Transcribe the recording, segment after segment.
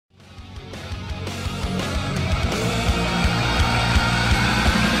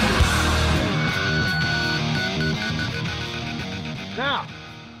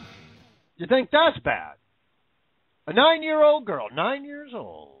You think that's bad? A 9-year-old girl, 9 years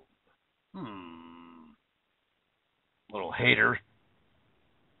old. Little hater.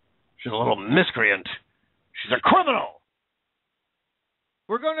 She's a little miscreant. She's a criminal.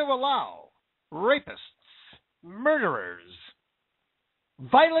 We're going to allow rapists, murderers,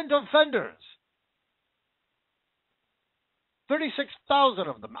 violent offenders, 36,000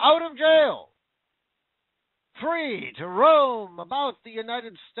 of them out of jail, free to roam about the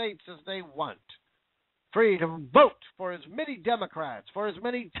United States as they want, free to vote for as many Democrats for as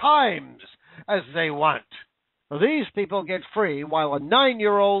many times as they want. These people get free while a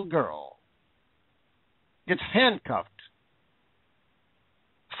 9-year-old girl gets handcuffed,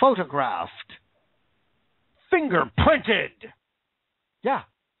 photographed, fingerprinted. Yeah,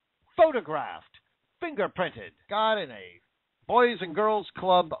 photographed, fingerprinted. Got in a Boys and Girls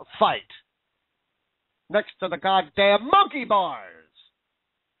Club fight next to the goddamn monkey bars.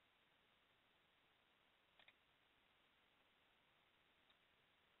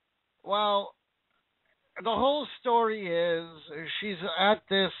 Well, the whole story is she's at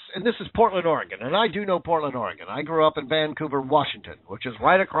this, and this is Portland, Oregon, and I do know Portland, Oregon. I grew up in Vancouver, Washington, which is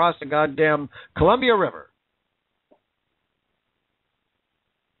right across the goddamn Columbia River.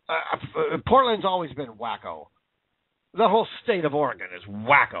 Portland's always been wacko. The whole state of Oregon is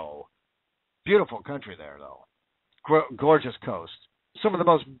wacko. Beautiful country there, though. Gorgeous coast. Some of the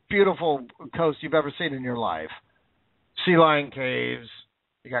most beautiful coasts you've ever seen in your life. Sea Lion Caves.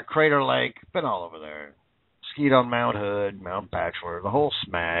 You got Crater Lake. Been all over there. Skied on Mount Hood, Mount Bachelor, the whole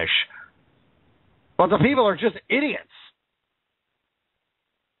smash. But the people are just idiots.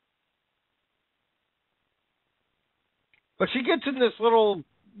 But she gets in this little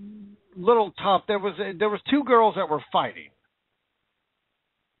tough. There was two girls that were fighting.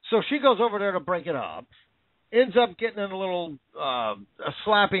 So she goes over there to break it up. Ends up getting in a little a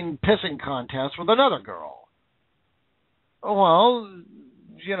slapping, pissing contest with another girl. Well,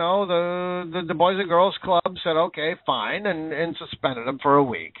 you know, the Boys and Girls Club said, okay, fine, and suspended them for a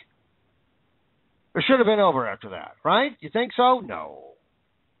week. It should have been over after that, right? You think so? No.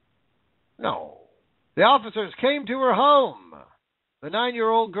 The officers came to her home. The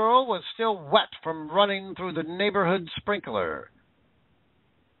 9-year-old girl was still wet from running through the neighborhood sprinkler.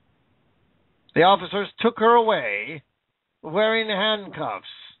 The officers took her away wearing handcuffs.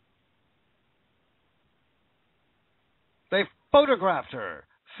 They photographed her,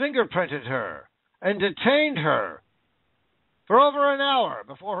 fingerprinted her, and detained her for over an hour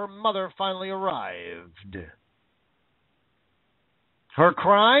before her mother finally arrived. Her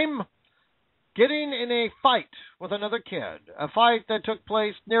crime? Getting in a fight with another kid, a fight that took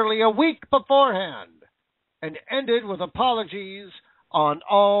place nearly a week beforehand and ended with apologies on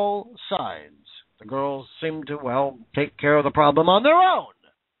all sides. The girls seemed to, well, take care of the problem on their own.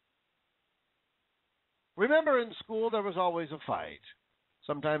 Remember, in school, there was always a fight.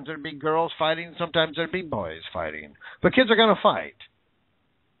 Sometimes there'd be girls fighting, sometimes there'd be boys fighting. But kids are going to fight.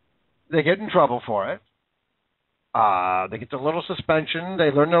 They get in trouble for it. They get a little suspension,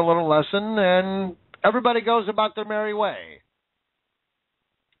 they learn their little lesson, and everybody goes about their merry way.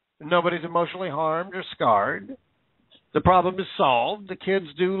 Nobody's emotionally harmed or scarred. The problem is solved. The kids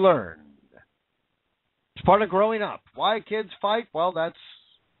do learn. It's part of growing up. Why kids fight? Well, that's,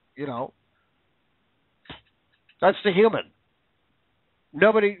 you know, that's the human.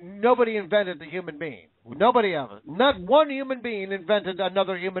 Nobody invented the human being. Nobody ever. Not one human being invented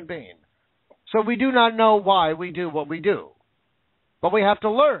another human being. So we do not know why we do what we do. But we have to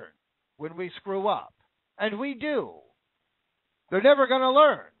learn when we screw up. And we do. They're never going to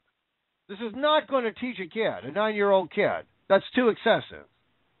learn. This is not going to teach a kid, a 9-year-old kid. That's too excessive.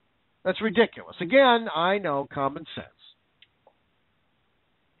 That's ridiculous. Again, I know common sense.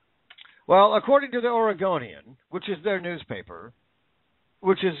 Well, according to the Oregonian, which is their newspaper,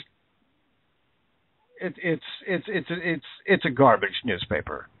 which is it's a garbage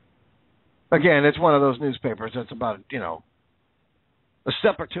newspaper. Again, it's one of those newspapers that's about, you know, a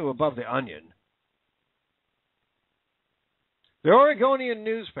step or two above the Onion. The Oregonian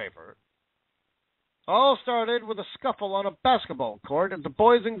newspaper all started with a scuffle on a basketball court at the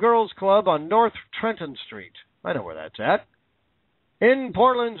Boys and Girls Club on North Trenton Street. I know where that's at. In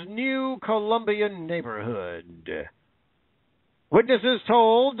Portland's New Columbian neighborhood. Witnesses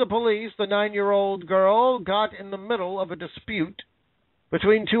told the police the 9-year-old girl got in the middle of a dispute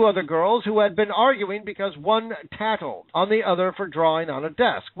between two other girls who had been arguing because one tattled on the other for drawing on a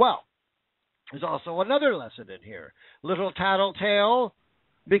desk. Well, there's also another lesson in here. Little tattletale,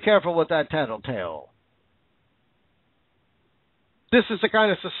 be careful with that tattletale. This is the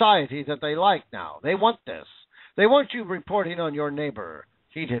kind of society that they like now. They want this. They want you reporting on your neighbor,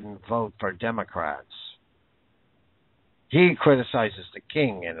 He didn't vote for Democrats. He criticizes the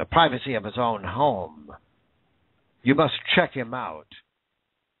king in the privacy of his own home. You must check him out.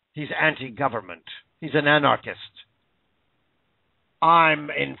 He's anti-government. He's an anarchist. I'm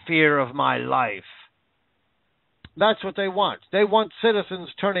in fear of my life. That's what they want. They want citizens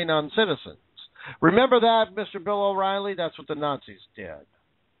turning on citizens. Remember that, Mr. Bill O'Reilly? That's what the Nazis did.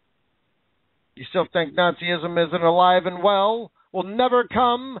 You still think Nazism isn't alive and well? Will never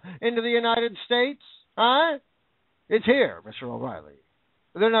come into the United States? Huh? It's here, Mr. O'Reilly.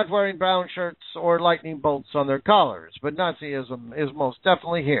 They're not wearing brown shirts or lightning bolts on their collars, but Nazism is most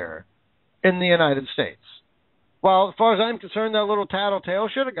definitely here in the United States. Well, as far as I'm concerned, that little tattletale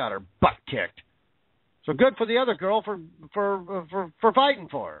should have got her butt kicked. So good for the other girl for fighting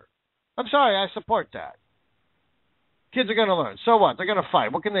for her. I'm sorry, I support that. Kids are going to learn. So what? They're going to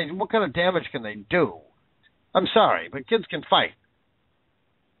fight. What kind of damage can they do? I'm sorry, but kids can fight.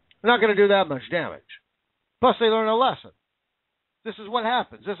 They're not going to do that much damage. Plus, they learn a lesson. This is what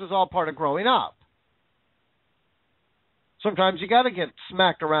happens. This is all part of growing up. Sometimes you got to get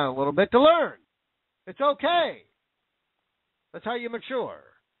smacked around a little bit to learn. It's okay. That's how you mature.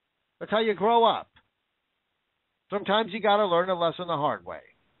 That's how you grow up. Sometimes you got to learn a lesson the hard way.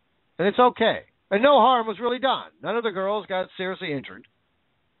 And it's okay. And no harm was really done. None of the girls got seriously injured.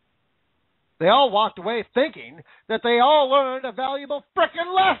 They all walked away thinking that they all learned a valuable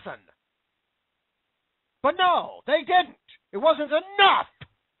frickin' lesson. But no, they didn't. It wasn't enough.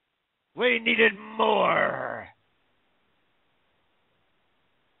 We needed more.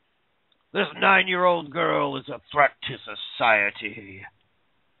 This 9-year-old girl is a threat to society.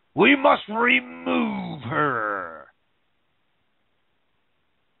 We must remove her.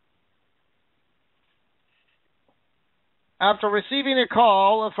 After receiving a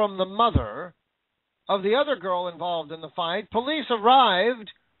call from the mother of the other girl involved in the fight, police arrived,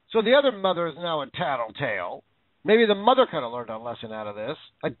 so the other mother is now a tattletale. Maybe the mother could have learned a lesson out of this.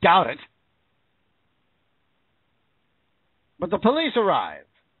 I doubt it. But the police arrived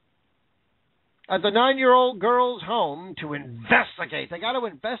at the 9-year-old girl's home to investigate. They got to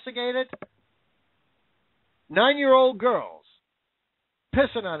investigate it. 9-year-old girls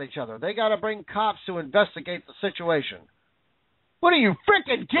pissing on each other. They got to bring cops to investigate the situation. What are you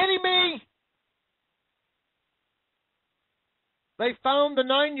freaking kidding me? They found the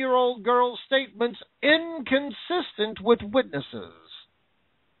 9-year-old girl's statements inconsistent with witnesses.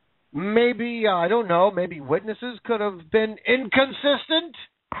 Maybe, I don't know, maybe witnesses could have been inconsistent?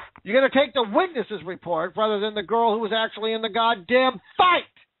 You're going to take the witness's report rather than the girl who was actually in the goddamn fight.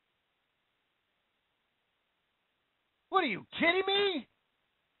 What are you kidding me?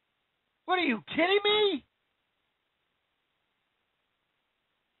 What are you kidding me?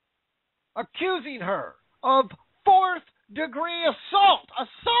 Accusing her of fourth-degree assault.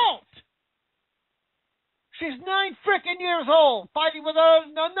 Assault! She's 9 frickin' years old, fighting with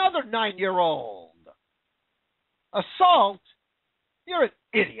another 9-year-old. Assault? You're an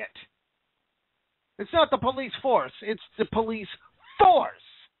idiot. It's not the police force. It's the police force.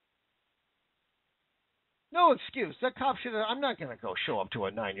 No excuse. That cop should have... I'm not going to go show up to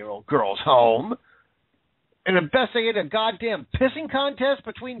a 9-year-old girl's home and investigate a goddamn pissing contest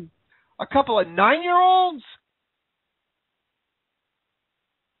between a couple of 9-year-olds?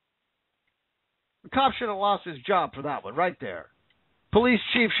 The cop should have lost his job for that one right there. Police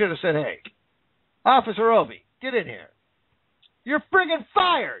chief should have said, hey, Officer Obi, get in here. You're friggin'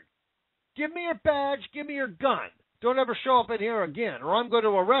 fired. Give me your badge. Give me your gun. Don't ever show up in here again, or I'm going to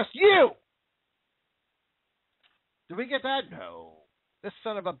arrest you. Did we get that? No. This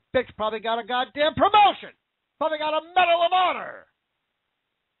son of a bitch probably got a goddamn promotion. Probably got a Medal of Honor.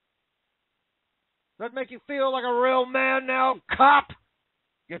 Does that make you feel like a real man now, cop?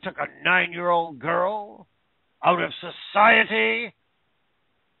 You took a 9-year-old girl out of society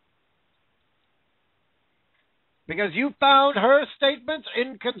because you found her statements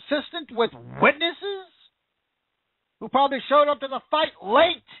inconsistent with witnesses who probably showed up to the fight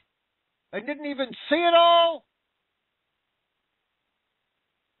late and didn't even see it all?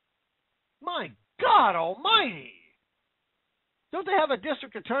 My God almighty! Don't they have a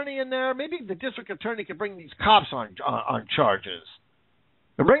district attorney in there? Maybe the district attorney could bring these cops on charges.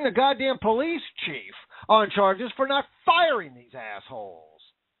 And bring the goddamn police chief on charges for not firing these assholes.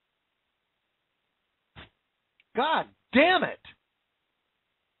 God damn it.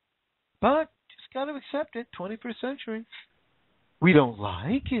 But just got to accept it. 21st century. We don't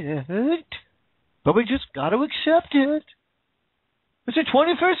like it, but we just got to accept it. It's the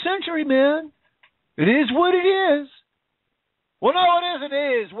 21st century, man. It is what it is. Well, no, it isn't.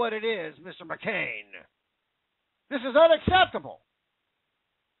 It is what it is, Mr. McCain. This is unacceptable.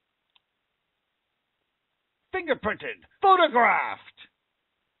 fingerprinted, photographed.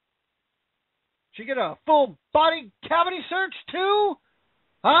 She get a full body cavity search too?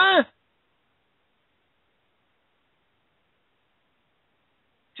 Huh?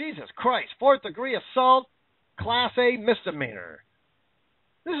 Jesus Christ, 4th degree assault, Class A misdemeanor.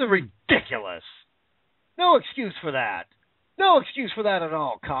 This is ridiculous. No excuse for that. No excuse for that at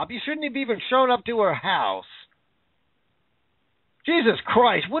all, cop. You shouldn't have even shown up to her house. Jesus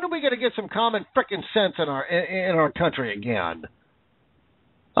Christ, when are we going to get some common frickin' sense in our country again?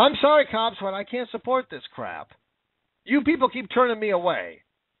 I'm sorry, cops, but I can't support this crap. You people keep turning me away.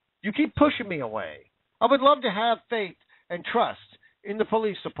 You keep pushing me away. I would love to have faith and trust in the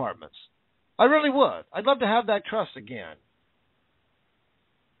police departments. I really would. I'd love to have that trust again.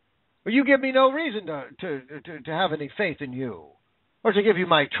 But you give me no reason to have any faith in you or to give you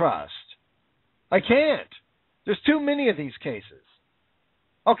my trust. I can't. There's too many of these cases.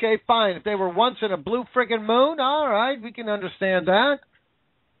 Okay, fine. If they were once in a blue friggin' moon, all right, we can understand that.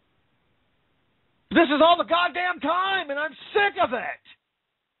 This is all the goddamn time, and I'm sick of it.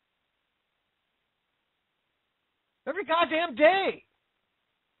 Every goddamn day.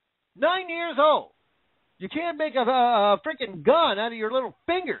 9 years old. You can't make a freaking gun out of your little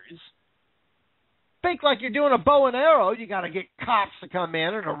fingers. Think like you're doing a bow and arrow. You got to get cops to come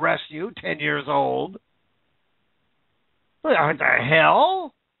in and arrest you, 10 years old. What the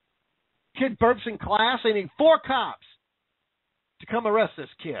hell? Kid burps in class. They need 4 cops to come arrest this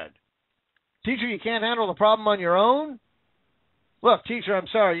kid. Teacher, you can't handle the problem on your own? Look, teacher, I'm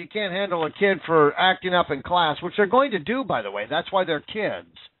sorry. You can't handle a kid for acting up in class, which they're going to do, by the way. That's why they're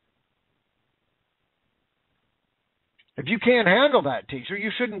kids. If you can't handle that, teacher, you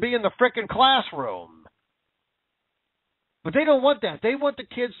shouldn't be in the frickin' classroom. But they don't want that. They want the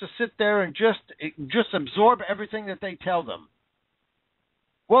kids to sit there and just absorb everything that they tell them.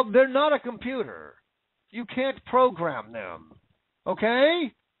 Well, they're not a computer. You can't program them.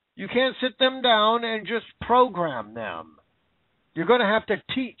 Okay? You can't sit them down and just program them. You're going to have to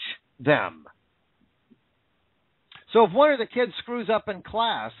teach them. So if one of the kids screws up in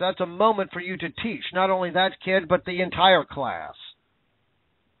class, that's a moment for you to teach not only that kid, but the entire class.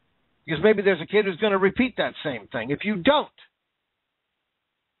 Because maybe there's a kid who's going to repeat that same thing if you don't.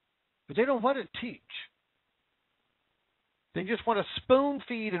 But they don't want to teach. They just want to spoon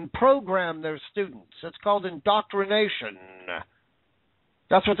feed and program their students. That's called indoctrination.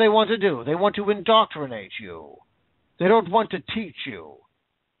 That's what they want to do. They want to indoctrinate you. They don't want to teach you.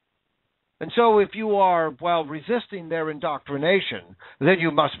 And so if you are, resisting their indoctrination, then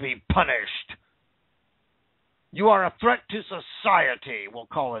you must be punished. You are a threat to society. We'll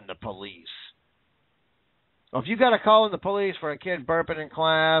call in the police. Well, if you got to call in the police for a kid burping in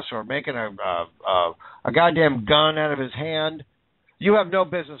class or making a goddamn gun out of his hand, you have no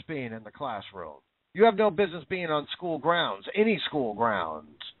business being in the classroom. You have no business being on school grounds, any school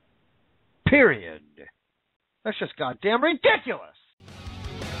grounds. Period. That's just goddamn ridiculous.